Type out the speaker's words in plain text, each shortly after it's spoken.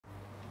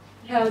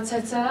Mikel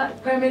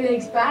Arteta, Premier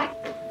League's back.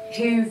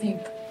 Who have you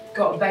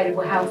got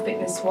available? How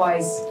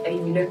fitness-wise are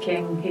you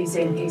looking? Who's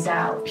in, who's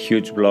out?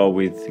 Huge blow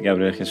with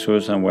Gabriel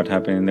Jesus and what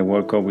happened in the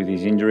World Cup with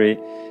his injury.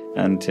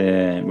 And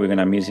we're going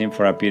to miss him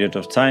for a period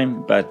of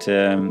time. But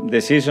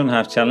the season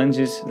has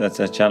challenges. That's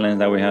a challenge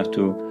that we have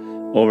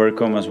to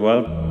overcome as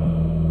well.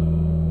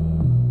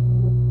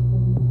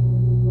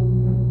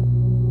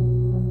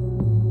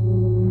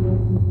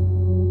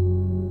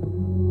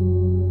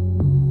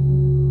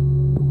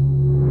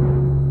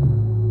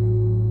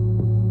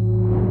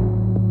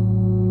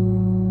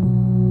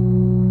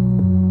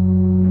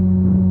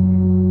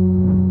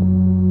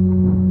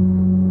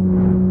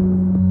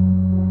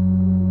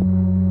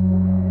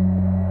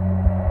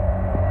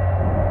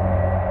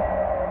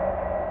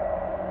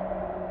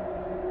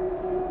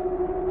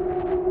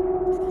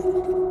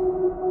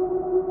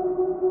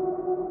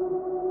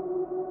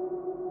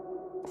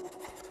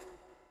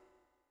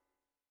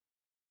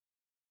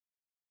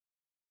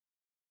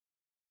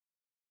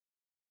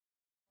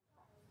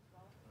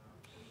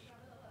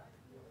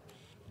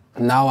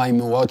 Now I'm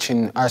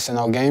watching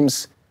Arsenal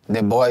games,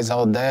 the boys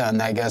out there,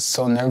 and I get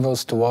so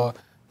nervous to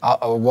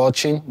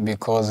watching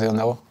because, you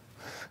know,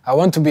 I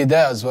want to be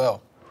there as well.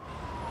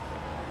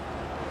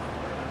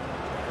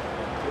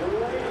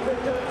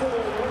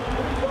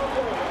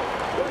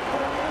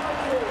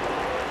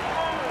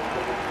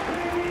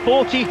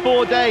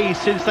 "44 days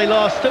since they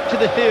last took to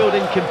the field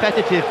in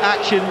competitive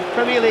action,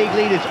 Premier League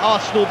leaders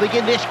Arsenal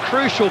begin this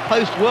crucial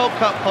post-World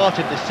Cup part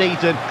of the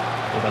season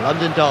with a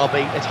London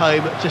derby at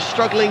home to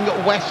struggling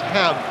West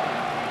Ham.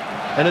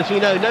 And as we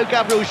know, no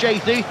Gabriel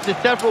Jesus for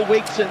several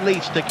weeks at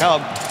least to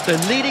come. So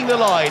leading the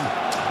line,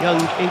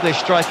 young English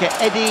striker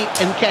Eddie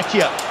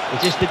Nketiah.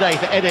 It is today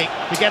for Eddie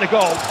to get a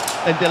goal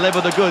and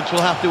deliver the goods.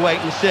 We'll have to wait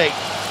and see.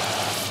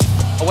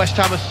 West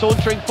Ham are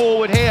sauntering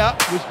forward here.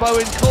 Was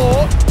Bowen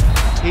caught?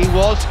 He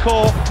was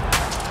caught.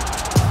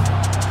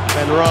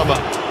 Benrahma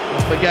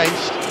up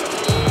against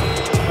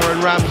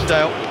Aaron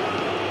Ramsdale.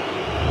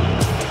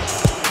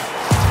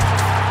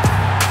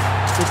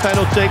 Good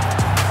penalty.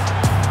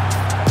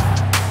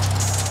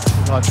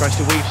 Odegaard tries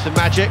to weave some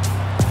magic.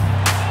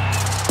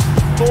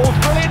 Balls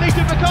brilliantly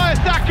to Bukayo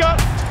Saka.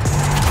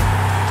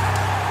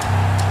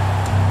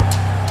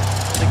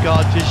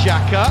 Odegaard to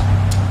Xhaka.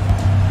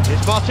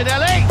 Here's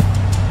Martinelli.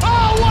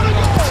 Oh, what a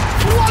goal!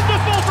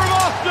 Wonderful from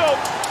Arsenal!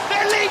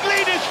 They're league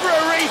leaders for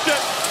a reason.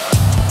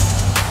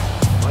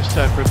 Nice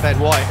turn from Ben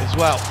White as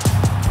well.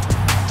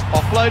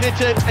 Offloaded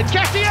to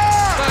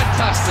Nketiah!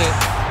 Fantastic.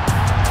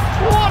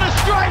 What a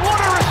strike, what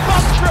a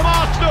response from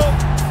Arsenal!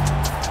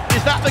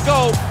 Is that the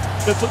goal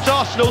that puts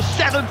Arsenal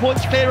 7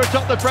 points clear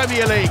atop the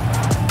Premier League?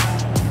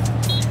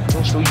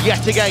 Arsenal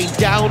yet again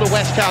down to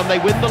West Ham. They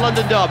win the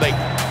London derby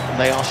and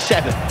they are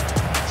 7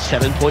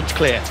 points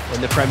clear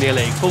in the Premier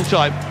League. Full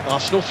time,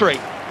 Arsenal 3,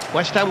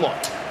 West Ham 1.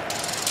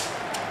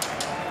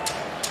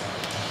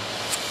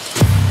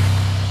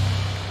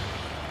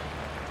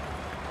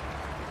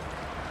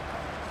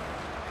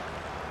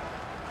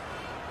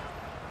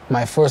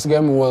 My first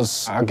game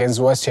was against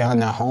West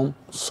Ham at home,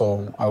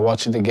 so I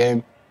watched the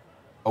game.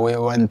 We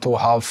went to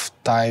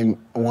half-time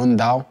 1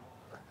 down,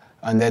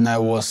 and then I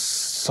was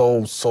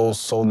so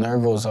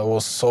nervous. I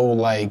was so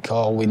like,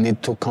 oh, we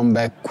need to come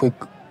back quick.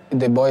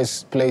 The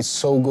boys played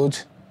so good.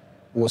 It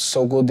was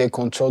so good, they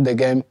controlled the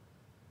game.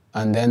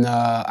 And then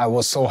I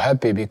was so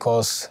happy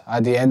because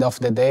at the end of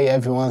the day,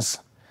 everyone's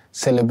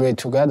celebrate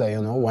together,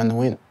 you know, one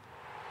win.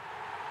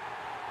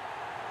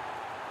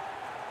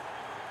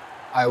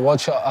 I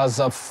watch as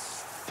a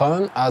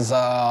fan, as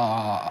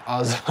a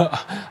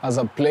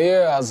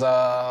player, as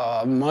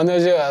a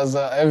manager, as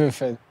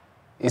everything.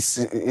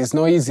 It's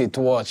not easy to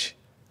watch.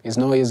 It's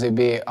not easy to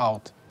be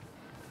out.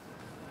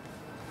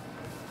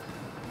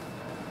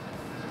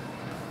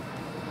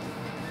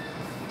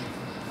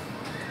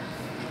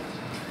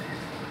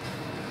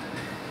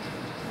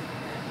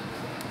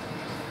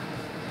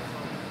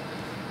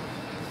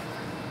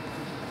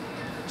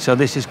 So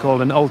this is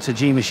called an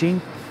Alter-G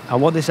machine.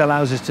 And what this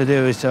allows us to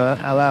do is to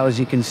allow, as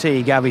you can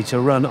see, Gabby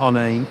to run on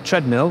a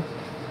treadmill,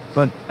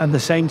 but at the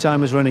same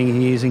time as running,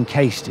 he is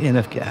encased in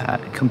a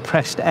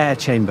compressed air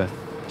chamber.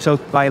 So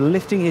by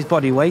lifting his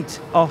body weight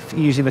off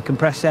using the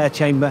compressed air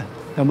chamber,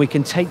 then we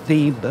can take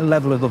the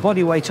level of the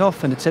body weight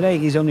off, and today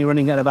he's only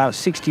running at about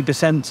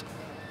 60%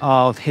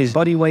 of his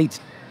body weight.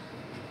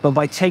 But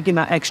by taking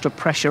that extra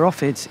pressure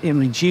off it, it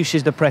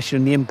reduces the pressure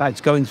and the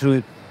impact going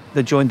through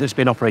the joint that's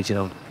been operated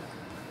on.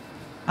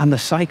 And the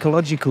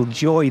psychological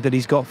joy that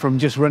he's got from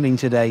just running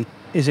today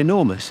is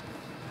enormous.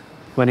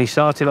 When he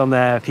started on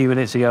there a few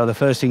minutes ago, the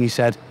first thing he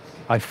said,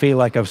 I feel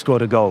like I've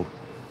scored a goal.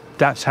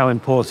 That's how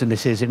important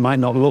this is. It might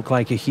not look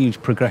like a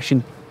huge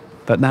progression,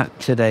 but that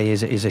today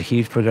is a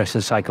huge progression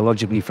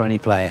psychologically for any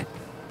player.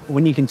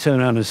 When you can turn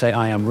around and say,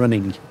 I am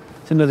running,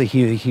 it's another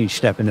huge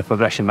step in the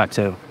progression back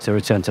to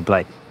return to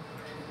play.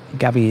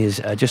 Gabby is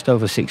just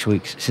over 6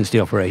 weeks since the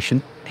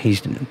operation.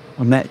 He's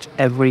met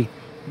every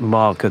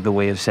mark of the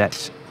way of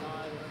sets,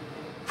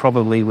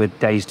 probably with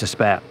days to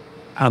spare,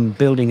 and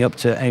building up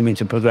to aiming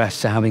to progress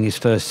to having his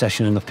first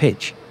session on the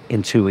pitch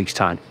in 2 weeks'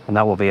 time. And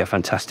that will be a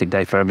fantastic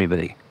day for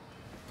everybody.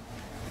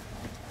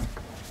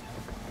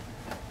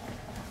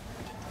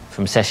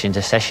 From session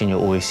to session,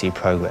 you'll always see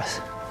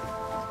progress.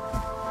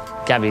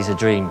 Gabby's a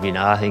dream, you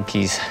know. I think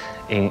he's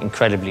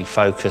incredibly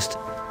focused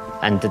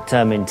and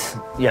determined,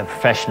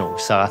 professional.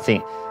 So I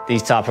think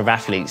these type of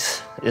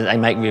athletes, they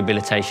make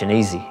rehabilitation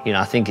easy. You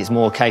know, I think it's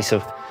more a case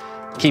of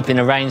keeping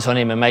the reins on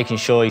him and making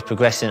sure he's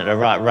progressing at the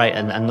right rate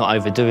and not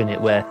overdoing it,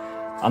 where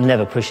I'm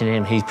never pushing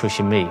him, he's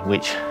pushing me,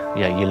 which,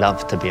 you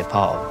love to be a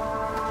part of.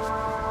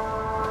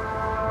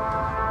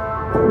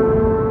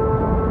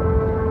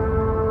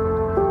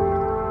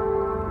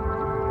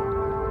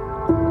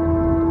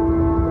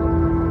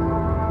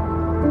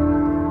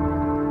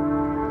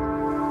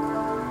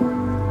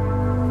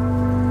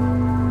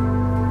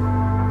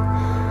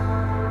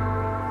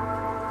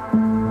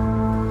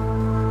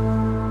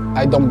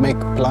 I don't make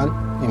a plan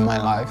in my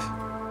life.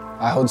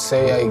 I would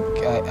say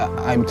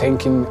I'm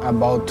thinking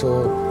about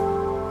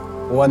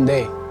one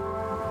day,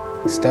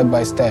 step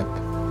by step,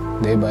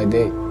 day by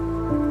day.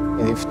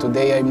 And if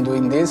today I'm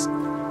doing this,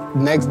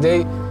 next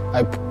day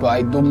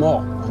I do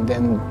more, and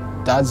then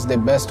that's the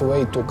best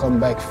way to come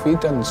back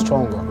fit and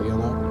stronger, you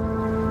know.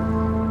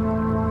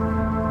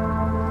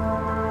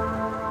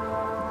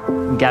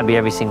 Gabby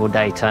every single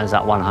day turns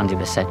up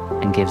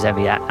 100% and gives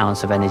every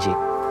ounce of energy.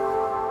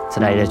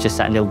 Today there's just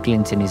that little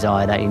glint in his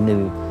eye that he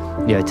knew,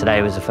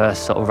 today was the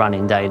first sort of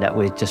running day that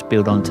we'd just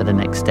build on to the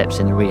next steps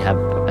in the rehab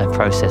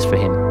process for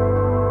him.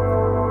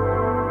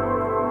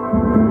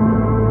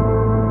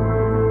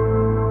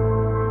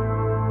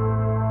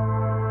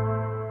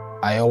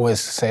 I always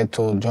say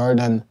to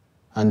Jordan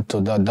and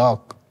to the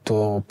doc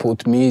to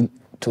put me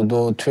to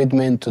do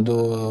treatment, to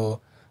do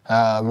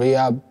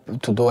rehab,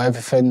 to do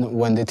everything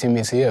when the team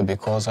is here,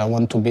 because I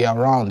want to be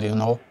around, you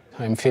know.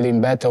 I'm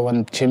feeling better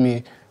when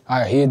Jimmy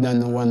are here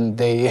than when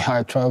they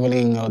are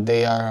traveling or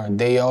they are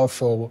day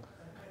off,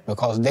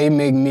 because they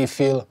make me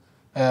feel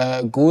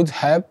good,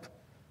 happy,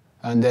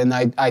 and then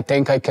I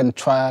think I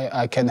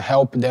can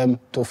help them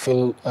to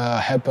feel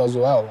happy as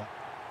well.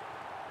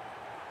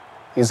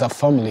 It's a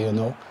family, you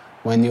know.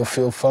 When you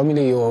feel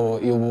family,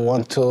 you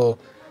want to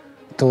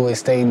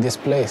stay in this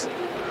place.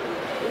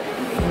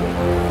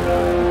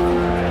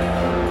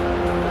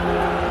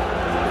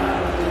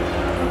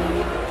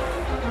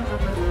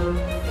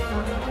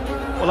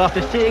 Well,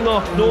 after seeing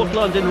off North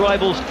London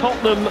rivals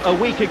Tottenham a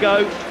week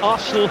ago,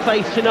 Arsenal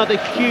faced another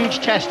huge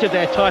test of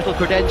their title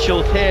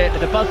credentials here at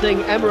the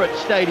buzzing Emirates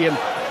Stadium.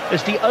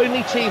 As the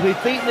only team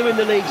who've beaten them in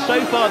the league so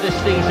far this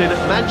season,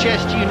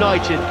 Manchester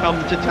United come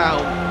to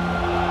town.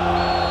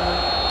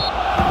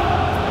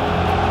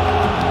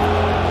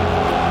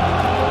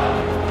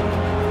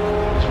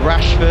 It's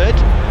Rashford.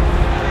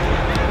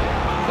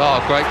 Oh,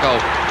 great goal.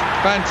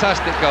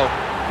 Fantastic goal.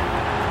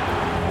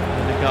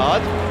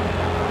 Odegaard.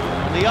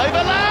 And the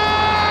overlap!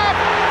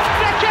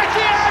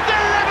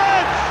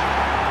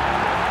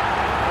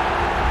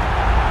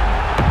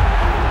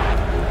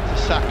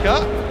 Saka.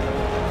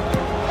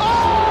 Oh!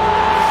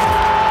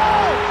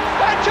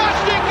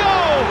 Fantastic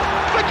goal!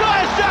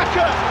 Bukayo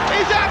Saka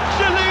is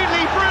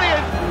absolutely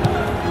brilliant.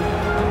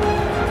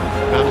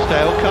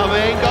 Ramsdale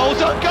coming,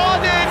 goals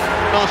unguarded.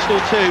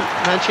 Arsenal 2,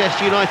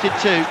 Manchester United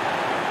 2.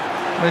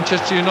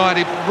 Manchester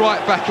United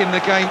right back in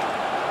the game.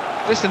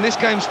 Listen, this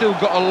game's still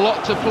got a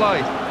lot to play.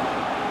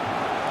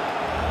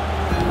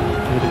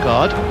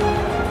 Odegaard.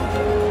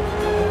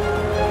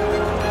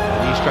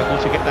 He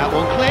struggled to get that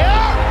one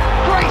clear.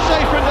 Great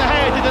save from the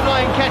head to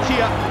deny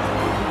Nketiah.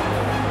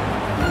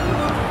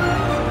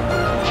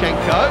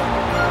 Zinchenko.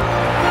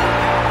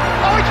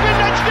 Oh, it's been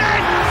nudged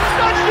in!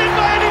 Nudged in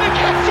by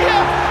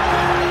Nketiah!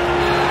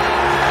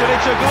 But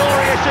it's a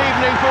glorious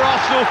evening for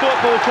Arsenal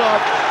Football Club.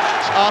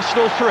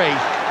 Arsenal 3,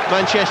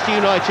 Manchester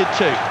United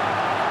 2.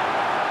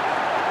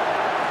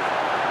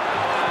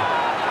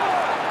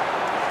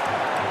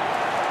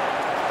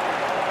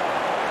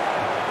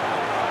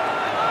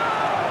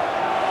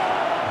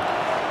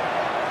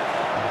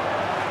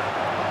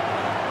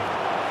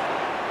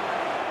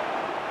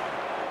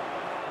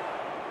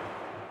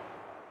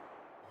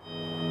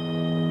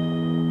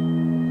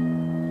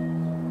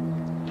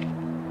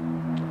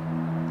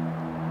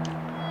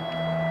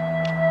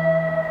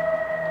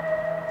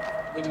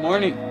 Good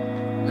morning.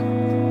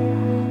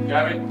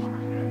 Gabby?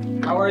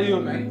 How are you,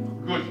 man?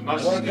 Good,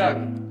 nice Well to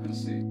done.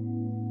 see you.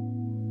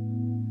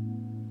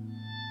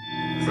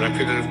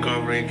 Rapid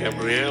recovery,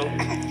 Gabriel,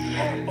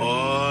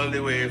 all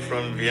the way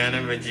from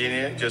Vienna,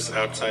 Virginia, just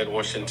outside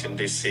Washington,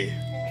 D.C.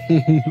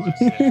 Gabriel?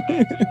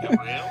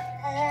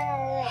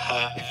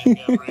 Hi,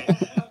 Gabriel.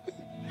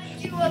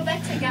 You were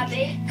better,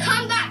 Gabby.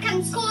 Come back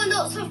and score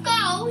lots of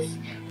goals.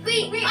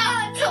 We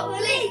are top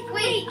league.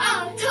 We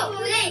are top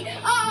league.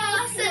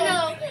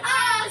 Arsenal.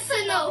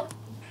 Arsenal.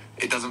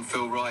 It doesn't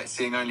feel right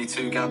seeing only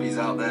 2 Gabbies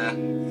out there.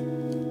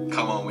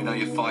 Come on, we know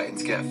you're fighting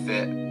to get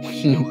fit.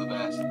 Wish you all the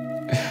best.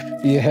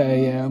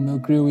 Yeah, I'm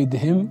agree with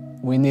him.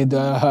 We need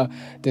the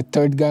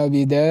 3rd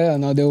Gabby there,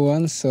 another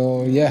one.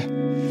 So yeah,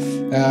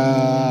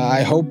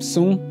 I hope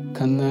soon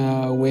can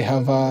we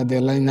have the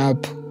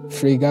lineup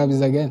 3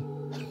 Gabbies again.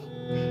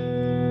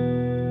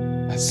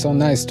 It's so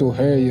nice to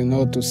hear, you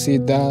know, to see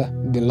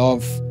that, the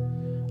love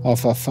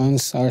of our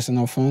fans,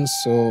 Arsenal fans.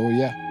 So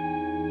yeah,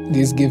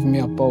 this gives me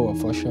a power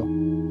for sure.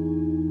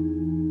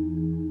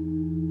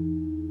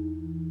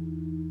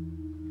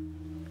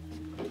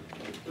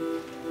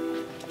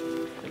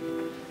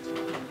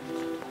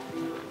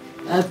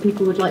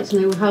 People would like to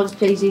know, how's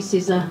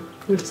Jesus'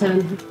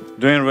 return?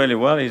 Doing really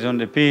well. He's on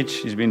the pitch.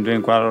 He's been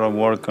doing quite a lot of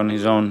work on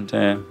his own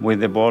with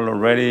the ball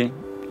already,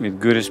 with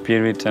good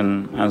spirit,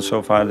 and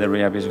so far the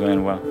rehab is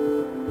going well.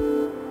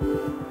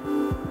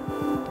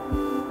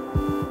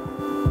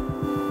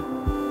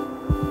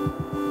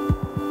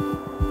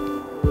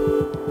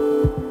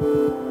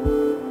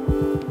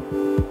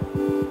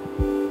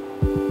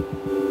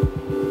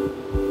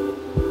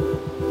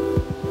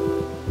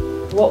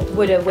 What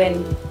would a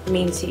win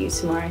mean to you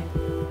tomorrow?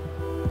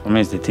 For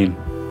me, it's the team.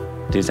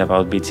 It's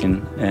about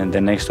beating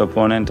the next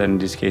opponent, and in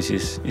this case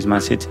is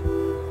Man City.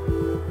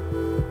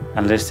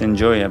 And let's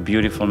enjoy a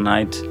beautiful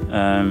night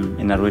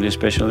in a really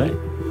special day.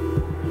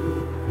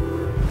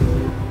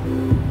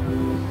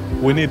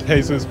 We need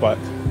Jesus back.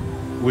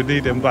 We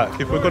need him back.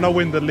 If we're going to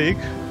win the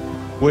league,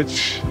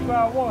 which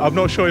I'm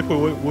not sure if we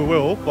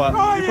will, but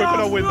if we're going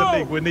to win the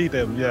league, we need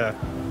him, yeah.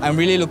 I'm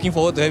really looking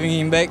forward to having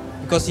him back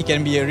because he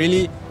can be a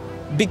really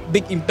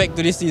big impact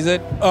to this season.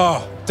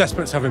 Oh,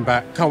 desperate to have him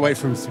back. Can't wait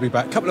for him to be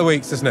back. Couple of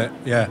weeks, isn't it?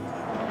 Yeah.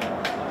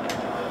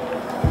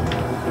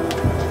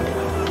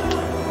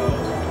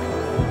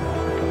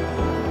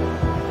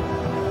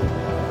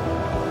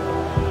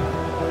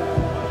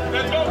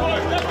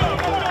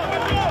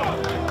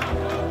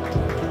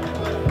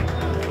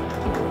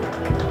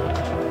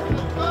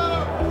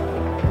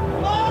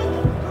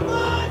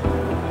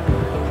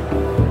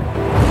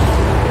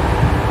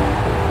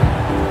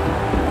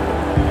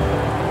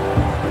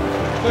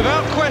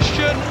 Without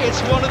question,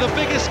 it's one of the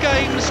biggest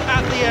games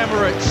at the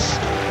Emirates.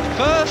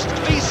 First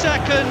v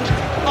second,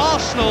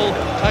 Arsenal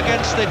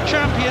against the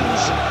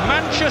champions,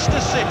 Manchester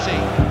City.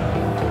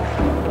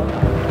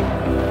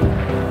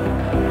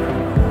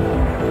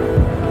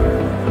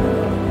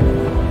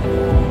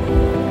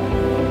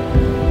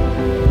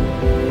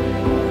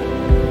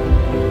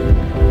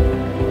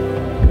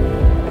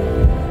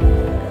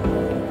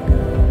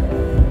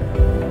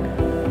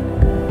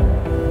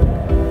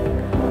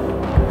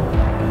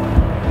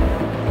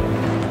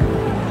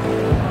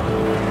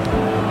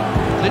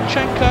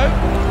 Zinchenko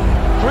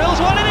drills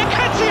one in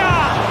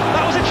Nketiah!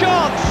 That was a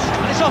chance,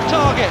 and it's off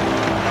target.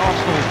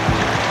 Arsenal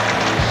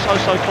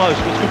so close,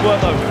 but it's good work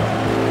though.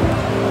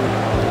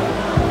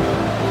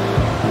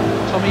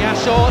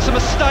 Tomiyasu, it's a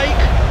mistake.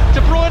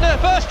 De Bruyne,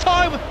 first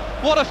time,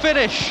 what a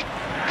finish.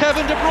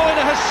 Kevin De Bruyne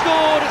has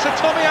scored, it's a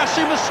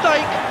Tomiyasu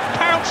mistake,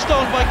 pounced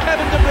on by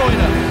Kevin De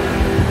Bruyne.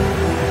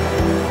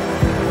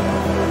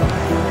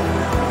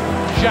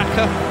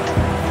 Xhaka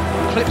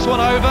clips one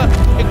over,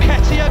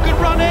 Nketiah, good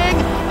running,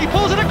 he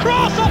pulls it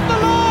across off the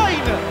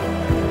line!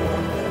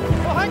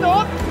 Oh, hang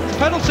on, it's a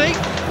penalty.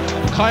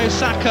 Bukayo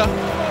Saka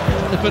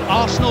to put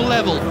Arsenal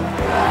level,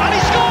 and he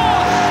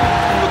scores!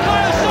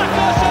 Bukayo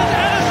Saka sends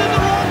Ederson the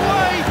wrong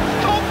way,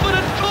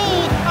 confident,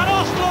 cool, and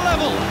Arsenal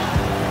level.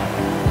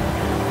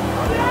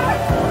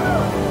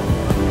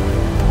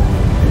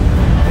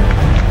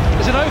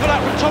 There's an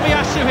overlap from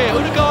Tomiyasu here,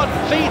 Odegaard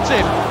feeds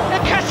him,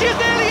 Nketiah's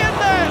nearly in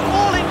there,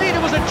 all he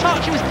needed was a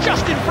touch, he was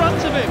just in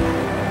front of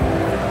him.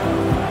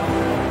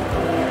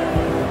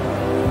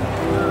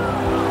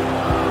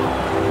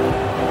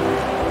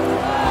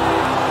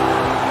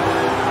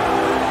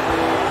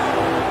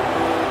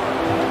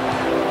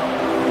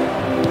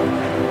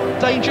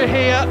 Danger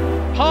here,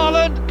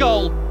 Haaland,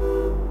 goal.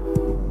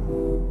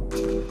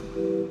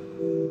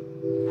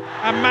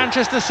 And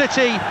Manchester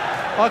City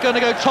are going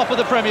to go top of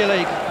the Premier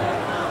League.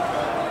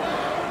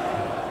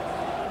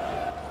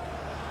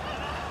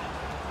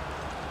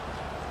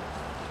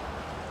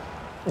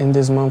 In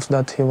this month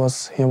that he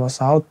was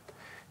out,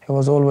 he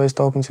was always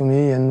talking to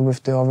me and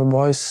with the other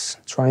boys,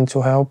 trying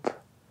to help.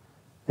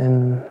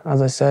 And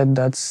as I said,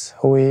 that's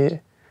who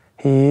he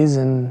is,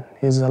 and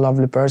he's a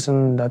lovely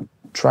person that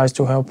tries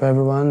to help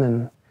everyone,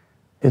 and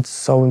it's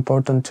so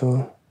important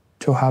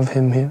to have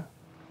him here.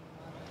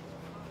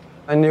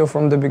 I knew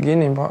from the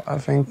beginning, but I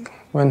think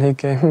when he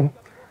came,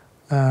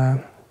 I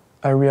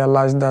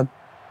realized that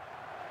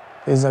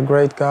he's a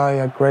great guy,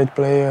 a great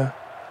player.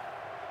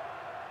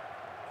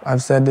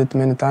 I've said it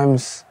many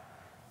times,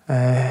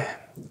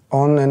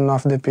 on and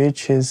off the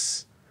pitch,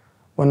 he's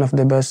one of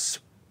the best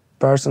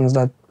persons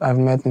that I've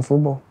met in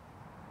football.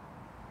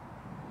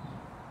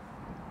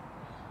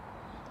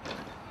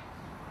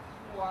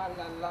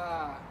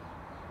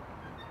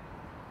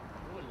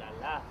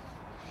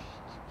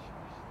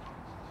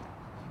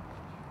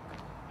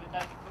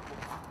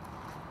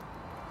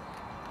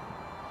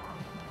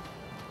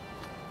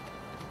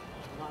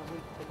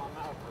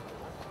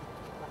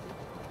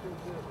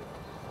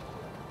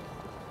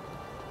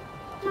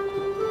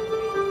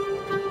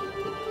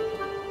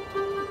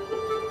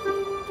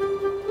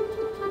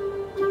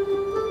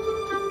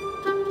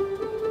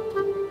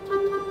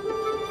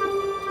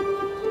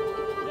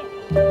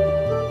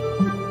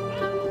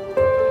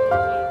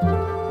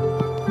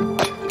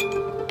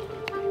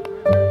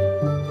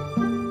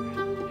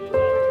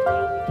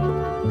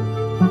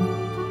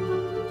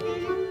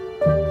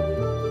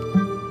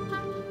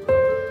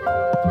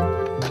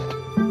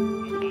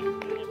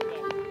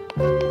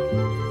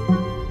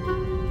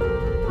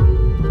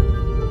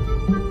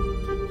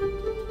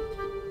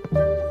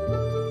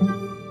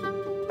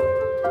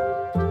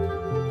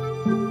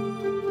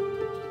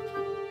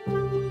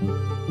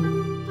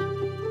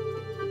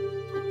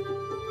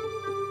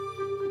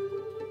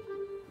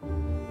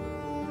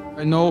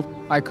 I know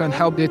I can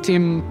help the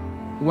team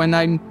when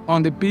I'm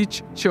on the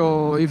pitch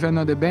or even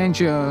on the bench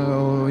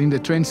or in the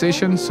train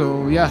station.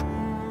 So yeah,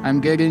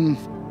 I'm getting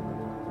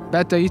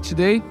better each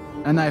day,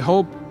 and I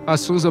hope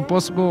as soon as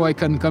possible I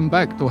can come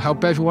back to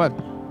help everyone.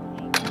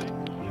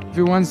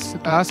 Everyone's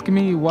asking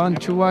me 1,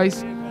 2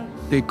 ways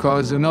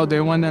because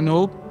they want to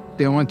know.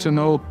 They want to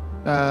know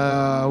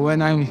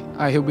when I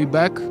will be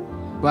back.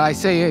 But I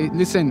say, hey,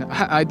 listen,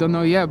 I don't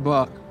know yet,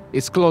 but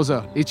it's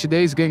closer. Each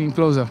day is getting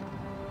closer.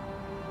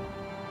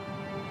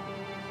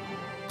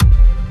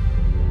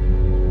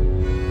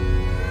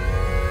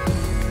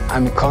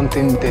 I'm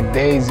counting the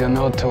days, to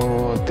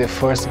the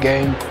first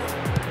game.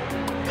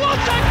 What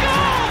a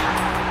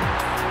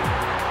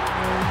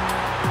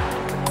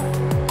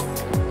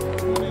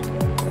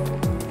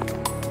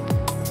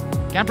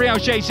goal! Gabriel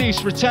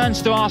Jesus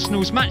returns to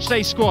Arsenal's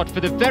matchday squad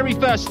for the very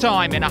first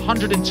time in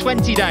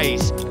 120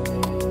 days.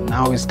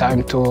 Now it's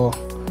time to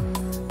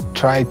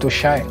try to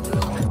shine.